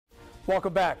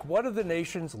Welcome back. One of the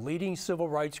nation's leading civil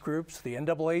rights groups, the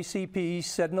NAACP,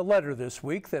 said in a letter this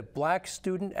week that black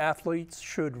student athletes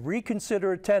should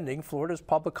reconsider attending Florida's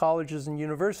public colleges and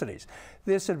universities.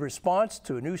 This in response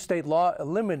to a new state law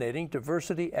eliminating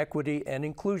diversity, equity, and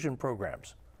inclusion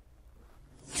programs.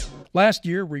 Last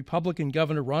year, Republican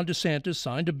Governor Ron DeSantis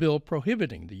signed a bill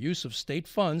prohibiting the use of state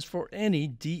funds for any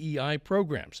DEI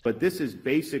programs. But this has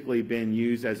basically been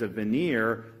used as a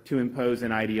veneer to impose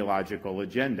an ideological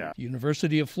agenda. The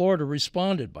University of Florida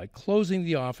responded by closing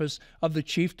the office of the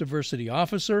Chief Diversity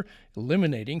Officer,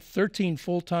 eliminating 13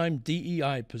 full-time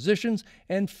DEI positions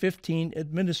and 15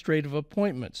 administrative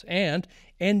appointments, and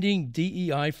ending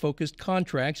DEI-focused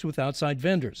contracts with outside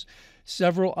vendors.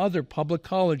 Several other public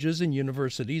colleges and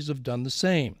universities have done the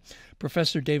same.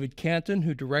 Professor David Canton,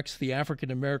 who directs the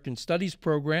African American Studies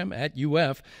program at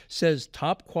UF, says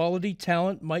top quality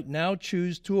talent might now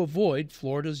choose to avoid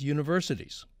Florida's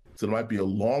universities. So there might be a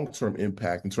long-term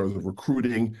impact in terms of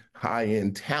recruiting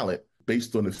high-end talent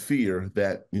based on the fear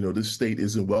that, this state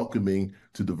isn't welcoming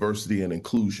to diversity and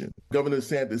inclusion. Governor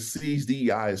DeSantis sees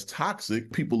DEI as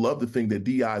toxic. People love to think that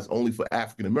DEI is only for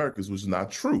African Americans, which is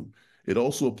not true. It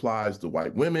also applies to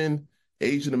white women,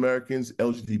 Asian Americans,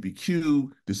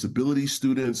 LGBTQ, disability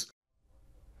students.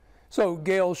 So,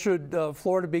 Gail, should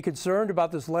Florida be concerned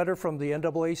about this letter from the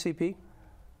NAACP?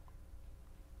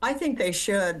 I think they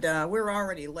should. We're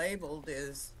already labeled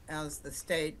as the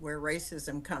state where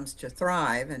racism comes to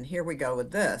thrive, and here we go with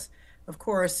this. Of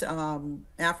course,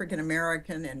 African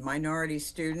American and minority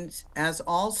students, as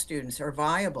all students, are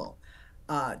viable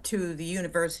to the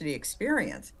university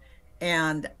experience.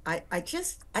 And I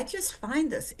just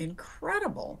find this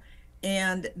incredible.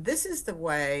 And this is the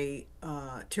way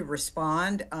to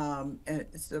respond.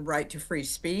 It's the right to free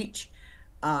speech.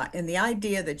 And the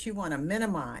idea that you want to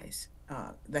minimize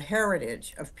the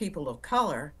heritage of people of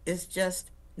color is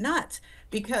just nuts.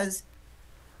 Because,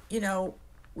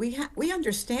 we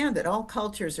understand that all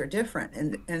cultures are different.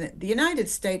 And the United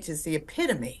States is the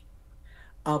epitome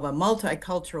of a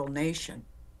multicultural nation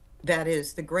that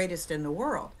is the greatest in the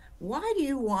world. Why do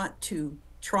you want to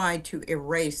try to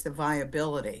erase the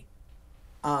viability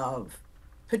of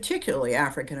particularly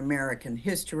African American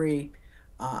history,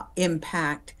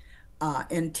 impact,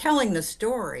 and telling the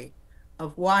story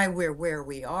of why we're where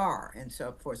we are and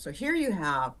so forth? So here you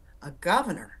have a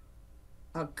governor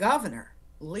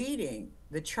leading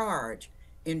the charge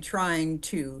in trying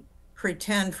to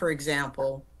pretend, for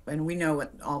example, and we know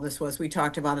what all this was. We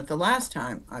talked about it the last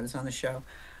time I was on the show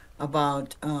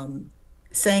about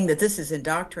saying that this is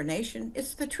indoctrination.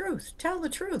 It's the truth. Tell the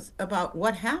truth about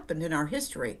what happened in our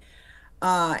history.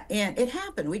 And it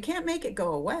happened. We can't make it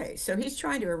go away. So he's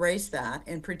trying to erase that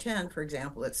and pretend, for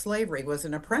example, that slavery was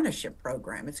an apprenticeship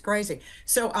program. It's crazy.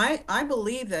 So I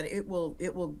believe that it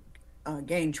will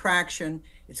gain traction.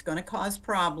 It's going to cause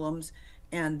problems.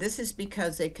 And this is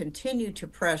because they continue to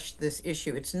press this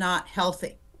issue. It's not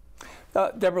healthy.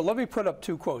 Deborah, let me put up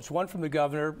two quotes. One from the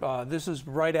governor. This is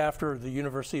right after the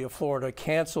University of Florida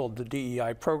canceled the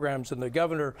DEI programs, and the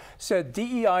governor said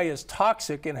DEI is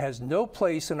toxic and has no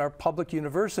place in our public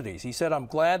universities. He said, "I'm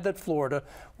glad that Florida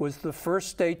was the first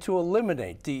state to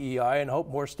eliminate DEI and hope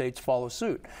more states follow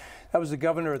suit." That was the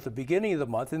governor at the beginning of the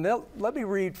month. And let me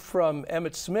read from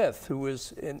Emmitt Smith, who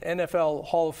is an NFL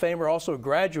Hall of Famer, also a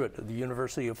graduate of the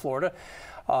University of Florida.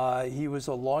 He was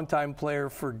a longtime player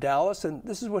for Dallas, and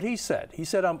this is what he said. He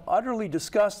said, "I'm utterly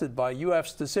disgusted by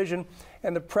UF's decision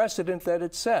and the precedent that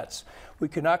it sets. We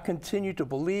cannot continue to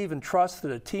believe and trust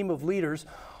that a team of leaders,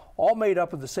 all made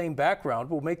up of the same background,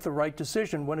 will make the right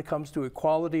decision when it comes to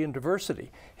equality and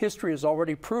diversity. History has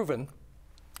already proven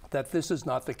that this is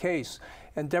not the case."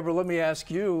 And Deborah, let me ask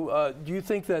you, do you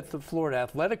think that the Florida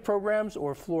athletic programs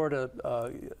or Florida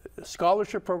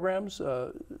scholarship programs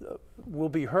will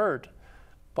be hurt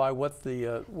by what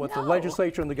the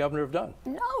legislature and the governor have done?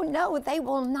 No, they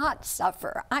will not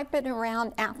suffer. I've been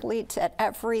around athletes at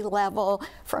every level,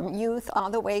 from youth all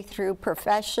the way through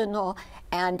professional,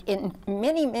 and in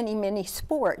many, many, many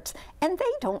sports. And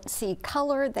they don't see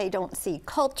color, they don't see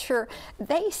culture,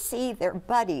 they see their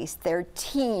buddies, their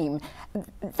team.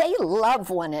 They love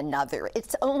one another.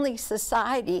 It's only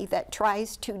society that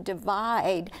tries to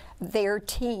divide their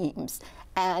teams.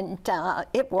 And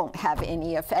it won't have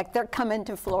any effect. They're coming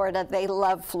to Florida. They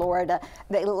love Florida.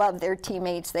 They love their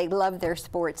teammates. They love their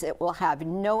sports. It will have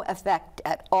no effect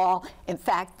at all. In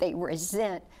fact, they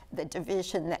resent the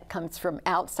division that comes from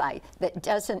outside that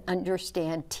doesn't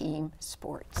understand team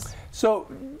sports. So,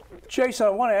 Jason, I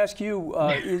want to ask you,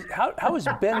 how is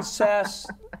Ben Sass?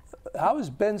 How is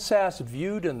Ben Sass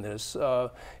viewed in this?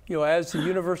 As the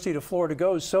University of Florida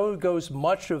goes, so goes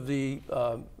much of the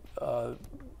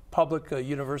public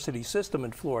university system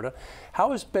in Florida.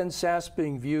 How is Ben Sasse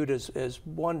being viewed as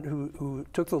one who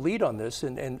took the lead on this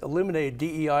and eliminated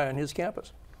DEI on his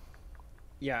campus?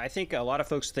 Yeah, I think a lot of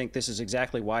folks think this is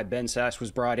exactly why Ben Sasse was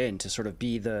brought in, to sort of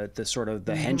be the sort of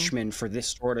the henchman for this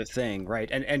sort of thing, right?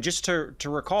 And just to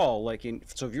recall, like,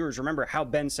 so viewers remember how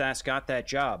Ben Sasse got that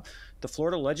job. The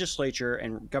Florida legislature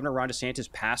and Governor Ron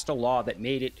DeSantis passed a law that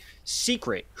made it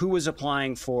secret who was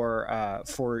applying for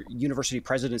university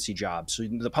presidency jobs. So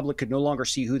the public could no longer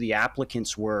see who the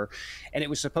applicants were. And it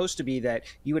was supposed to be that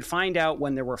you would find out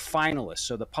when there were finalists.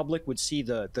 So the public would see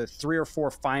the 3 or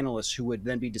 4 finalists who would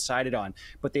then be decided on.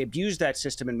 But they abused that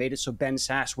system and made it so Ben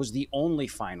Sasse was the only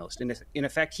finalist. And in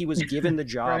effect, he was given the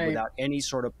job Right. without any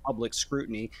sort of public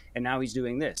scrutiny. And now he's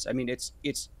doing this. I mean, it's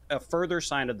a further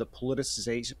sign of the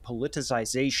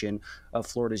politicization of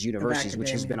Florida's universities,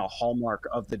 which has been a hallmark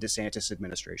of the DeSantis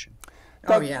administration.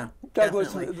 Oh, yeah,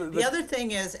 Douglas, definitely. The other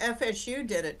thing is FSU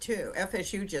did it too.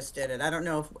 FSU just did it. I don't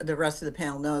know if the rest of the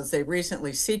panel knows. They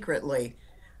recently secretly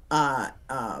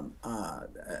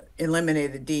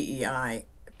eliminated the DEI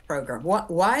program.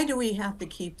 Why do we have to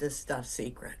keep this stuff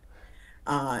secret?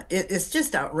 It's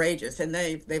just outrageous, and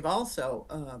they've also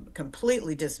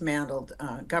completely dismantled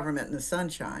government in the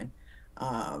sunshine.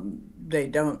 They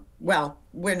don't. Well,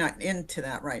 we're not into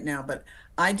that right now, but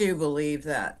I do believe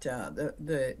that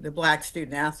the black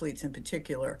student athletes in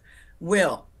particular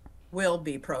will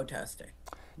be protesting.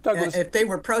 Douglas, If they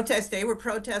were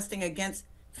protesting against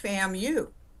FAMU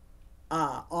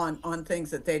on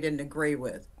things that they didn't agree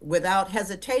with without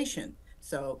hesitation.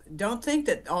 So don't think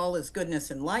that all is goodness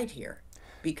and light here,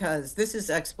 because this is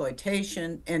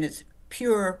exploitation and it's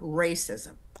pure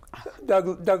racism.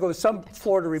 Douglas, some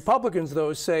Florida Republicans,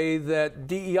 though, say that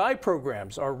DEI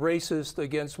programs are racist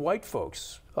against white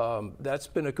folks. That's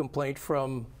been a complaint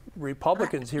from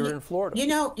Republicans here in Florida. You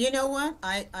know what?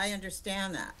 I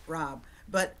understand that, Rob.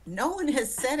 But no one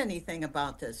has said anything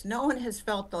about this. No one has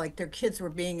felt like their kids were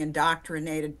being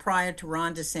indoctrinated prior to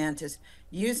Ron DeSantis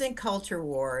using culture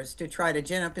wars to try to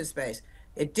gin up his base.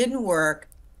 It didn't work.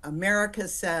 America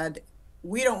said,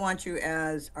 we don't want you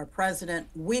as our president.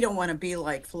 We don't want to be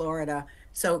like Florida.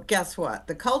 So guess what?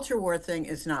 The culture war thing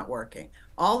is not working.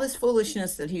 All this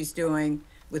foolishness that he's doing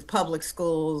with public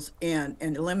schools and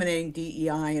eliminating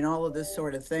DEI and all of this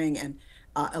sort of thing, and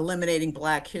eliminating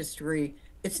Black history,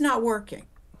 it's not working.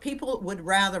 People would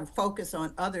rather focus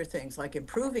on other things like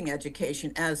improving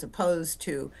education as opposed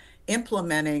to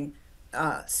implementing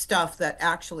stuff that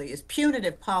actually is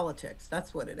punitive politics.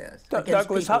 That's what it is.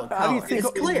 Douglas, how do you think?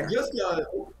 It's clear.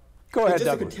 Go ahead, just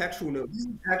Douglas. a contextual note. This is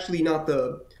actually not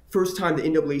the first time the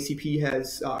NAACP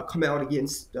has come out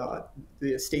against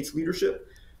the state's leadership.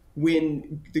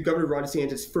 When the Governor Ron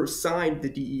DeSantis first signed the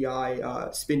DEI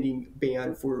spending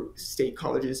ban for state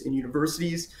colleges and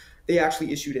universities, they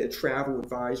actually issued a travel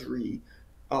advisory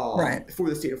for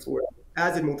the state of Florida,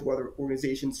 as did multiple other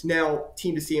organizations. Now,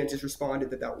 Team DeSantis responded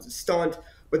that that was a stunt,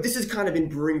 but this has kind of been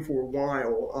brewing for a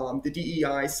while. The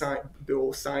DEI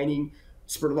bill signing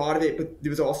spurred a lot of it, but there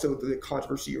was also the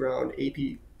controversy around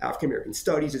AP African American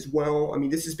Studies as well. I mean,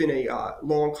 this has been a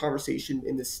long conversation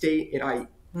in the state, and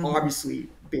obviously,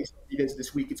 based on the events of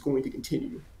this week, it's going to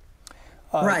continue.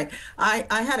 Right.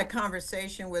 I had a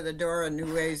conversation with Adora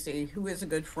Nuezi, who is a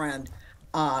good friend.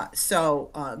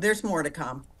 So there's more to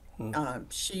come.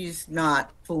 She's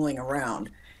not fooling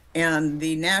around. And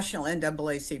the National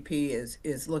NAACP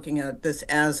is looking at this,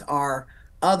 as are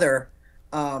other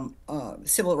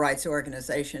civil rights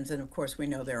organizations. And of course, we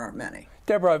know there are many.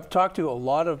 Deborah, I've talked to a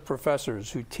lot of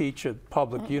professors who teach at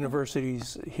public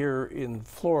universities here in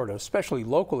Florida, especially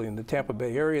locally in the Tampa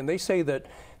Bay area, and they say that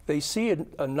they see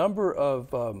a number of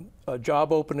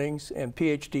job openings and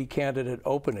PhD candidate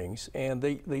openings, and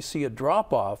they see a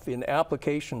drop-off in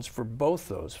applications for both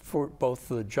those, for both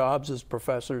the jobs as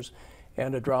professors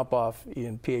and a drop-off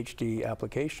in PhD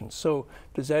applications. So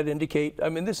does that indicate, I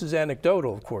mean, this is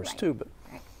anecdotal, of course, too, but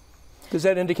does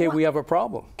that indicate we have a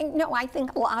problem? No, I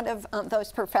think a lot of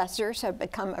those professors have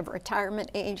become of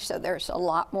retirement age, so there's a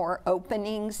lot more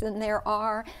openings than there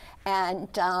are. And,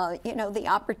 you know, the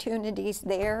opportunities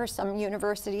there, some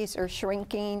universities are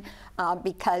shrinking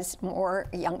because more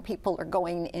young people are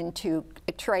going into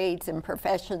trades and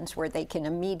professions where they can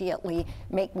immediately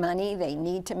make money. They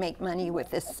need to make money with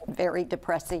this very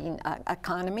depressing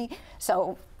economy.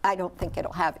 So I don't think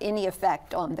it'll have any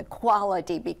effect on the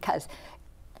quality, because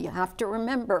you have to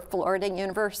remember, Florida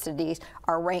universities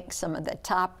are ranked some of the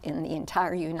top in the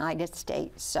entire United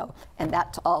States. So, and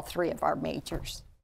that's all 3 of our majors.